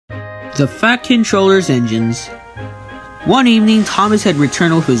The Fat Controller's Engines. One evening, Thomas had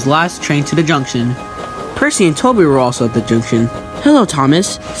returned with his last train to the junction. Percy and Toby were also at the junction. "Hello,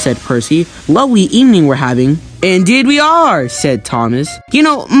 Thomas," said Percy. "Lovely evening we're having." "Indeed we are," said Thomas. "You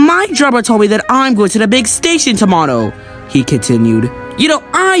know, my driver told me that I'm going to the big station tomorrow," he continued. "You know,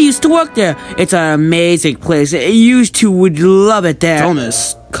 I used to work there. It's an amazing place. You two would love it there."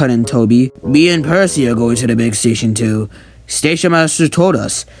 "Thomas," cut in Toby, "me and Percy are going to the big station too. Station master told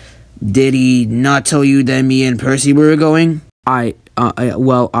us. Did he not tell you that me and Percy were going?" Moving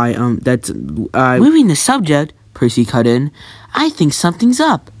the subject, Percy cut in, "I think something's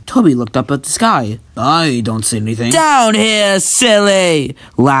up." Toby looked up at the sky. "I don't see anything." "Down here, silly!"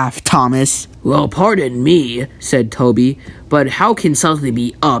 laughed Thomas. "Well, pardon me," said Toby, "but how can something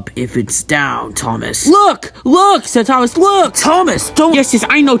be up if it's down, Thomas?" Look! Look! said Thomas. Look! Thomas, don't— Yes,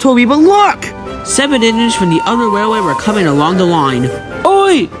 I know, Toby, but look! 7 engines from the other railway were coming along the line.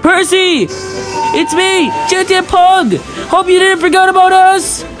 Oi! Percy! It's me, Genty and Pug! Hope you didn't forget about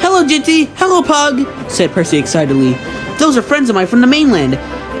us! "Hello, Genty. Hello, Pug," said Percy excitedly. "Those are friends of mine from the mainland.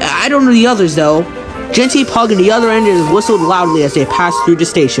 I don't know the others, though." Genty, Pug, and the other engines whistled loudly as they passed through the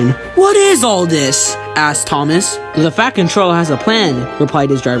station. "What is all this?" asked Thomas. "The Fat Controller has a plan," replied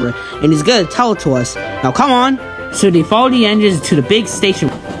his driver, "and he's gonna tell it to us. Now come on." So they followed the engines to the big station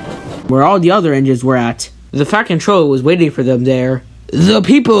where all the other engines were at. The Fat Controller was waiting for them there. "The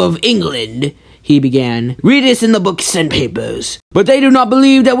people of England," he began, "read this in the books and papers, but they do not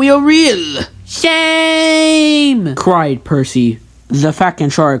believe that we are real." "Shame!" cried Percy. The Fat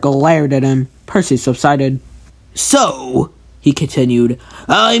Controller glared at him. Percy subsided. "So," he continued,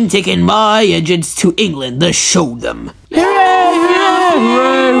 "I'm taking my engines to England to show them." Hooray!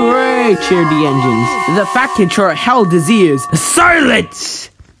 "Hooray, hooray!" cheered the engines. The Fat Controller held his ears. "Silence!"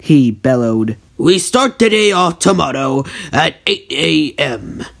 he bellowed. "We start the day off tomorrow at 8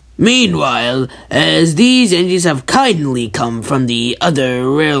 a.m. Meanwhile, as these engines have kindly come from the other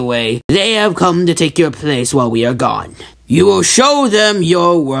railway, they have come to take your place while we are gone. You will show them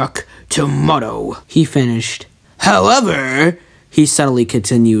your work tomorrow," he finished. "However," he subtly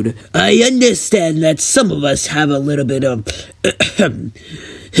continued, "I understand that some of us have a little bit of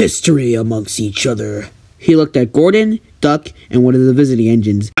history amongst each other." He looked at Gordon, Duck, and one of the visiting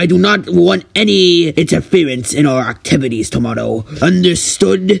engines. "I do not want any interference in our activities tomorrow.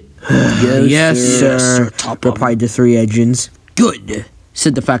 Understood?" Yes, sir, replied the 3 engines. "Good,"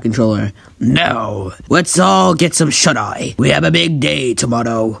 said the Fat Controller. "Now, let's all get some shut-eye. We have a big day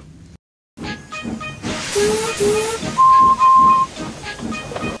tomorrow."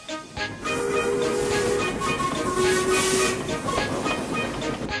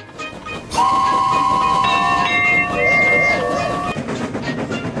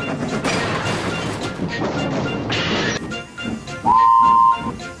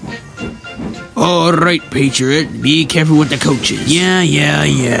 "All right, Patriot. Be careful with the coaches."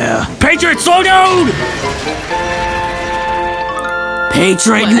 Yeah. "Patriot, slow down!"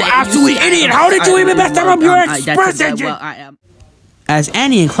 "Patriot, you absolute idiot! How did you even mess up your express engine?" As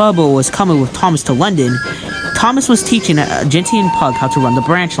Annie and Clubbo was coming with Thomas to London, Thomas was teaching Genty and Pug how to run the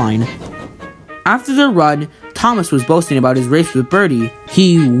branch line. After the run, Thomas was boasting about his race with Bertie.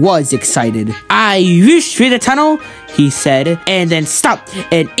 He was excited. "I wish through the tunnel," he said, and then stopped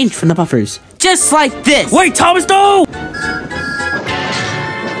an inch from the buffers. Just like this. "Wait, Thomas, no!"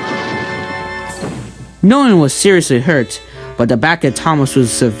 No one was seriously hurt, but the back of Thomas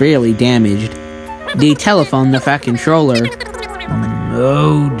was severely damaged. They telephoned the Fat Controller.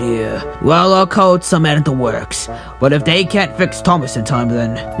 "Oh dear. Well, I'll call some men at the works. But if they can't fix Thomas in time,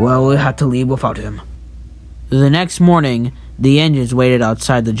 then, well, we'll have to leave without him." The next morning, the engines waited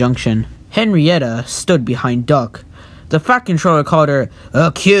outside the junction. Henrietta stood behind Duck. The Fat Controller called her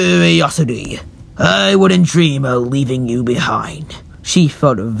a curiosity. "I wouldn't dream of leaving you behind." She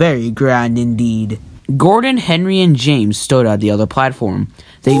felt very grand indeed. Gordon, Henry, and James stood at the other platform.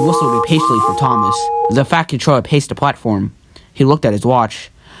 They whistled impatiently for Thomas. The Fat Controller paced the platform. He looked at his watch.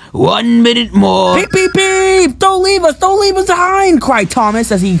 1 minute more." "Beep, beep, beep! Don't leave us behind!" cried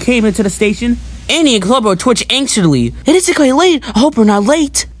Thomas as he came into the station. Annie and Clubbo twitched anxiously. "It isn't quite late. I hope we're not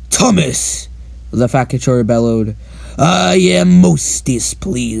late." "Thomas," the Fat Controller bellowed, "I am most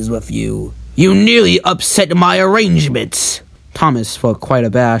displeased with you. You nearly upset my arrangements." Thomas felt quite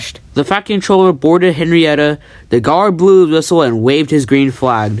abashed. The Fat Controller boarded Henrietta. The guard blew his whistle and waved his green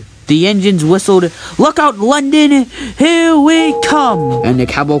flag. The engines whistled, "Look out, London! Here we come!" And the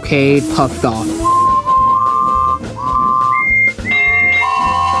cavalcade puffed off.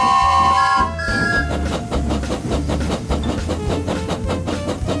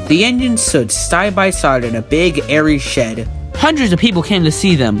 The engines stood side by side in a big, airy shed. Hundreds of people came to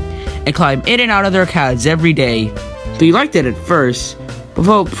see them. and climb in and out of their cabs every day. They liked it at first, but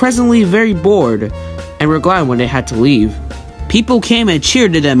felt presently very bored, and were glad when they had to leave. People came and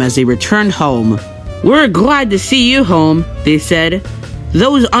cheered to them as they returned home. "We're glad to see you home," they said.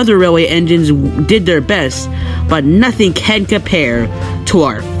 "Those other railway engines did their best, but nothing can compare to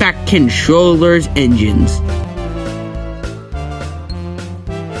our Fat Controller's engines."